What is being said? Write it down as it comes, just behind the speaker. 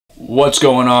What's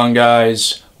going on,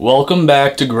 guys? Welcome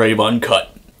back to Grave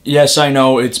Uncut. Yes, I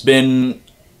know it's been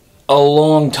a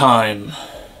long time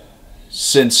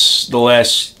since the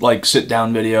last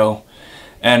sit-down video,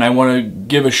 and I want to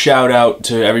give a shout out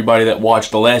to everybody that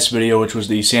watched the last video, which was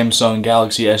the Samsung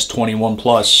Galaxy S21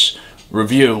 Plus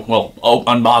review, well,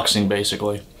 unboxing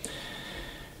basically.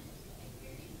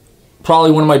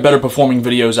 Probably one of my better performing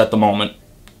videos at the moment.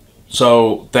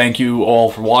 So thank you all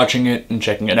for watching it and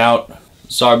checking it out.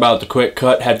 Sorry about the quick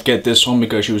cut, had to get this one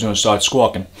because she was going to start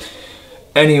squawking.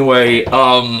 Anyway,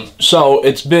 so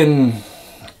it's been,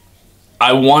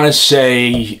 I want to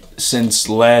say, since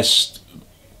last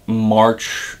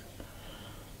March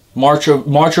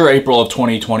or April of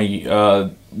 2020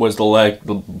 was the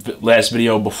last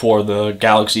video before the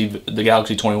Galaxy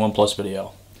 21 Plus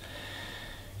video.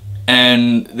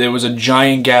 And there was a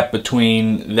giant gap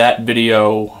between that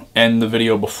video and the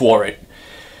video before it.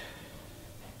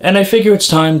 And I figure it's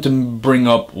time to bring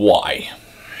up why.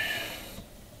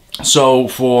 So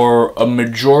for a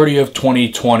majority of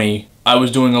 2020, I was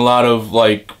doing a lot of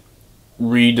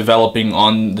redeveloping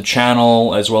on the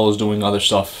channel, as well as doing other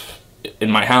stuff in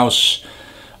my house,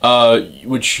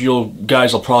 which you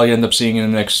guys will probably end up seeing in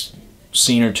the next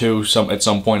scene or two at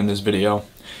some point in this video.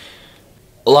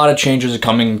 A lot of changes are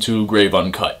coming to Grave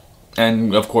Uncut,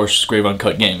 and of course Grave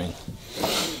Uncut Gaming.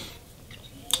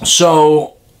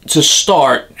 So to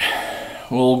start,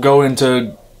 we'll go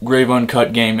into Grave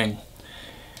Uncut Gaming.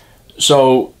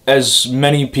 So, as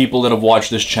many people that have watched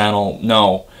this channel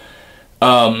know,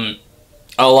 a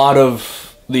lot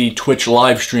of the Twitch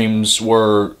live streams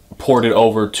were ported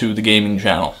over to the gaming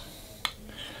channel.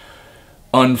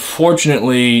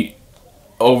 Unfortunately,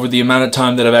 over the amount of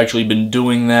time that I've actually been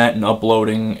doing that and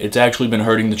uploading, it's actually been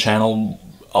hurting the channel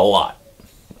a lot.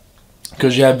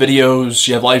 Because you have videos,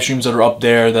 you have live streams that are up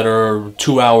there that are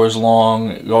 2 hours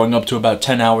long, going up to about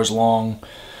 10 hours long,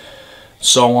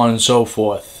 so on and so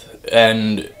forth.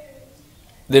 And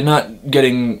they're not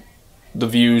getting the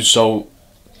views, so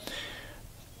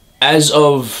as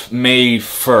of May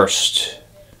 1st,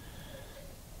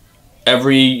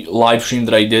 every live stream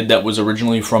that I did that was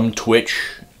originally from Twitch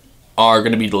are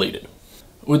going to be deleted.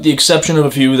 With the exception of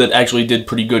a few that actually did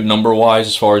pretty good number-wise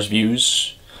as far as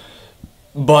views.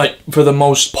 But for the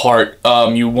most part,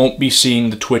 you won't be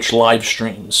seeing the Twitch live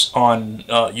streams on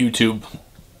YouTube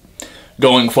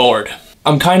going forward.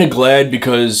 I'm kind of glad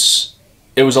because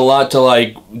it was a lot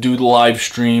to do the live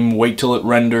stream, wait till it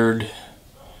rendered,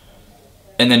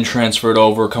 and then transfer it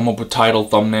over, come up with title,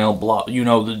 thumbnail, blah, you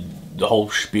know, the whole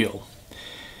spiel.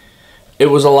 It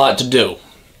was a lot to do.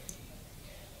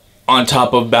 On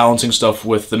top of balancing stuff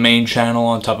with the main channel,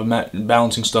 on top of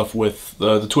balancing stuff with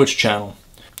the Twitch channel.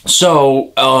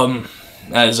 So,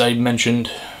 as I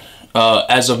mentioned,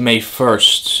 as of May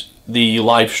 1st, the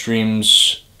live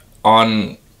streams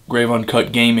on Grave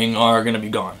Uncut Gaming are going to be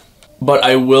gone. But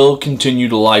I will continue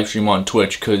to live stream on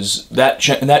Twitch, because that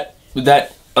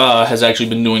has actually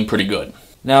been doing pretty good.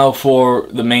 Now for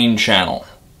the main channel.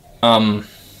 Where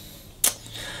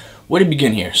to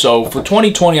begin here? So, for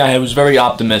 2020, I was very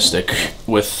optimistic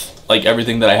with,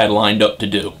 everything that I had lined up to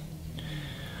do.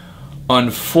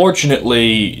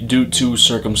 Unfortunately, due to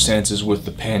circumstances with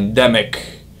the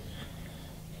pandemic,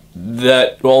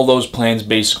 that all those plans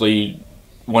basically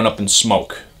went up in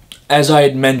smoke. As I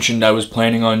had mentioned, I was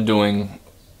planning on doing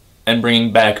and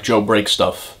bringing back Joe Break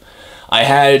stuff. I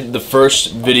had the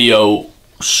first video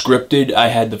scripted, I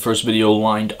had the first video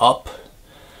lined up.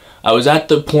 I was at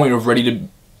the point of ready to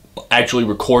actually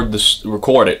record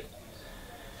it.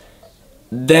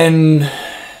 Then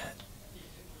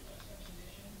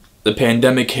the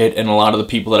pandemic hit, and a lot of the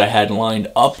people that I had lined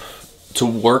up to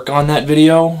work on that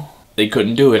video, they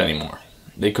couldn't do it anymore.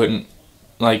 They couldn't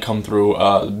come through.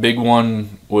 The big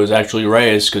one was actually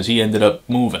Reyes, because he ended up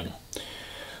moving.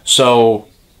 So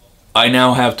I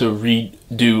now have to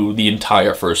redo the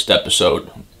entire first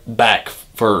episode back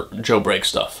for Joe Break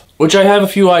stuff, which I have a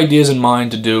few ideas in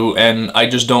mind to do, and I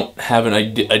just don't have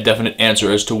a definite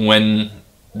answer as to when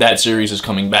that series is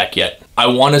coming back yet. I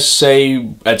want to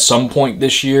say at some point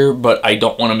this year, but I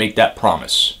don't want to make that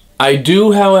promise. I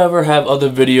do, however, have other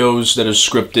videos that are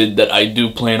scripted that I do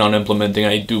plan on implementing.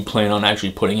 I do plan on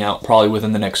actually putting out probably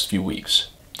within the next few weeks.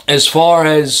 As far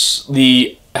as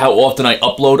how often I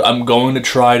upload, I'm going to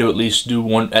try to at least do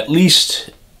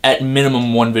at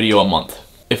minimum one video a month.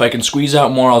 If I can squeeze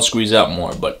out more, I'll squeeze out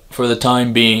more, but for the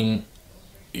time being,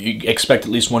 you expect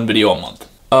at least one video a month.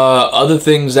 Other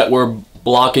things that were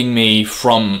blocking me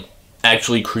from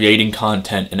actually creating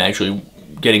content and actually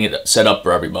getting it set up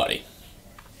for everybody.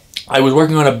 I was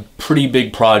working on a pretty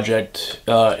big project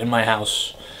in my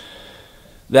house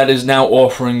that is now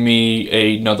offering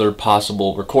me another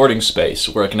possible recording space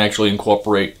where I can actually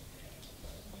incorporate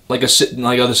like other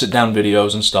sit-down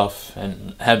videos and stuff,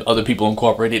 and have other people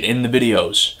incorporated in the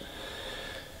videos.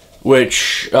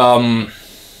 Which I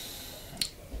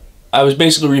was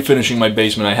basically refinishing my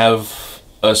basement. I have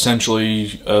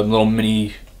essentially a little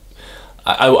mini.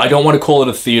 I don't want to call it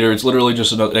a theater. It's literally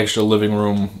just an extra living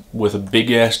room with a big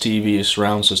ass TV, a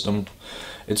surround system.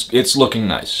 It's looking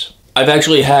nice. I've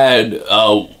actually had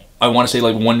I want to say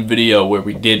like one video where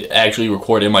we did actually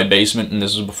record in my basement, and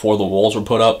this is before the walls were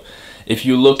put up. If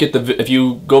you look at if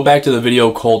you go back to the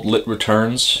video called Lit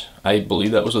Returns, I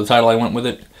believe that was the title I went with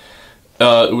it.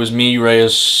 It was me,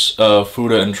 Reyes,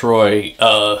 Fuda, and Troy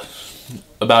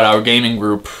about our gaming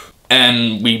group,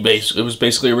 and it was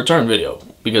basically a return video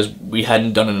because we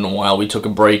hadn't done it in a while. We took a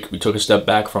break, we took a step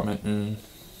back from it, and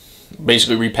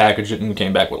basically repackaged it and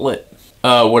came back with Lit.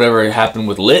 Whatever happened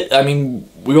with Lit, I mean,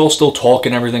 we all still talk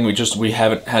and everything. We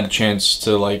haven't had a chance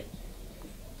to like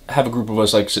have a group of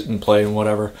us like sit and play and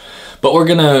whatever. But we're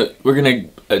gonna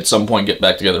at some point get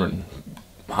back together and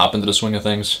hop into the swing of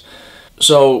things.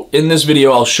 So in this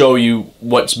video, I'll show you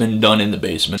what's been done in the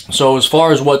basement. So as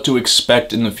far as what to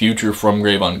expect in the future from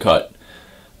Grave Uncut,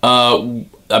 I'm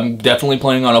definitely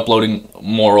planning on uploading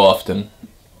more often.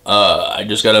 I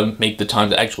just gotta make the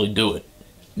time to actually do it,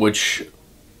 which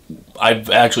I've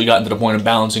actually gotten to the point of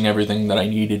balancing everything that I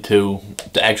needed to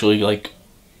actually like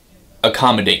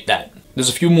accommodate that. There's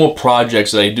a few more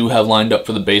projects that I do have lined up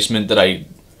for the basement that I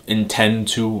intend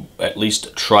to at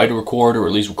least try to record, or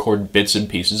at least record bits and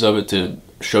pieces of it to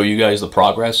show you guys the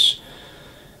progress.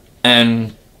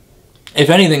 And if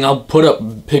anything, I'll put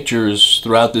up pictures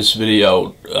throughout this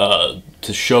video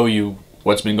to show you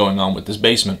what's been going on with this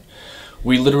basement.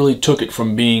 We literally took it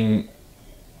from being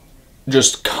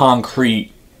just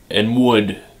concrete and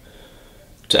wood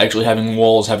to actually having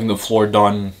walls, having the floor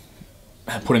done,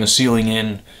 putting a ceiling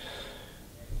in.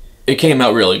 It came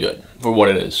out really good for what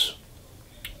it is.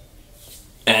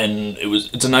 And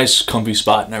it's a nice comfy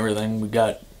spot and everything.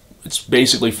 It's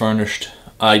basically furnished.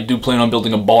 I do plan on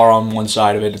building a bar on one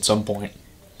side of it at some point.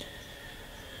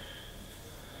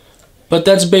 But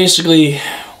that's basically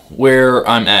where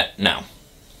I'm at now.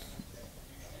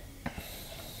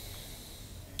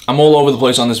 I'm all over the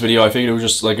place on this video. I figured it was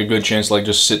just like a good chance to like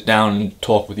just sit down and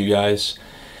talk with you guys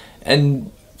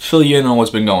and fill you in on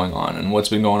what's been going on and what's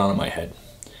been going on in my head.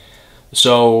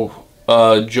 So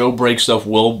Joe Break stuff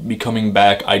will be coming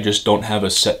back. I just don't have a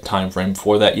set time frame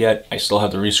for that yet. I still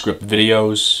have to rescript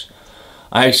videos.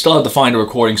 I still have to find a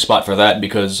recording spot for that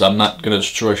because I'm not gonna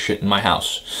destroy shit in my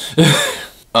house.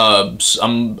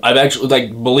 I've actually,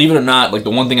 like, believe it or not, like the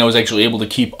one thing I was actually able to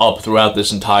keep up throughout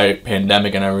this entire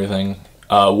pandemic and everything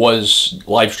was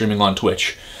live streaming on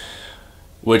Twitch,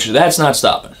 which that's not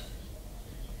stopping.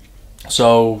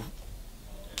 So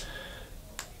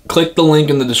click the link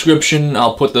in the description.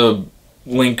 I'll put the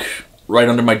link right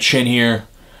under my chin here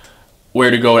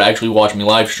where to go to actually watch me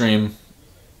live stream.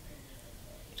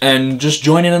 And just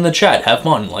join in the chat. Have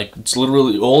fun. Like, it's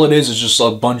literally, all it is just a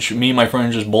bunch of me and my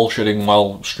friends just bullshitting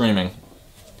while streaming.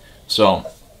 So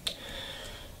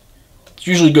it's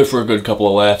usually good for a good couple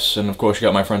of laughs. And of course you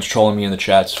got my friends trolling me in the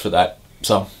chats for that.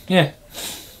 So, yeah.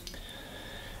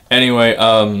 Anyway,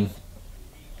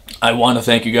 I want to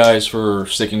thank you guys for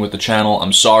sticking with the channel.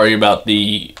 I'm sorry about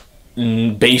the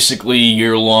basically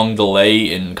year-long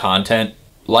delay in content.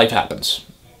 Life happens.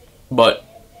 But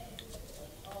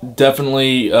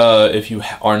definitely, if you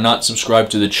are not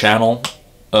subscribed to the channel,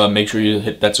 make sure you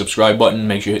hit that subscribe button.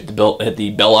 Make sure you hit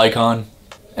the bell icon.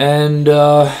 And,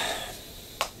 yeah,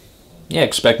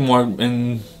 expect more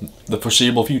in the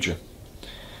foreseeable future.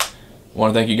 I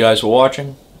want to thank you guys for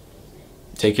watching.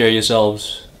 Take care of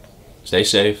yourselves. Stay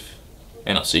safe.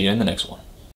 And I'll see you in the next one.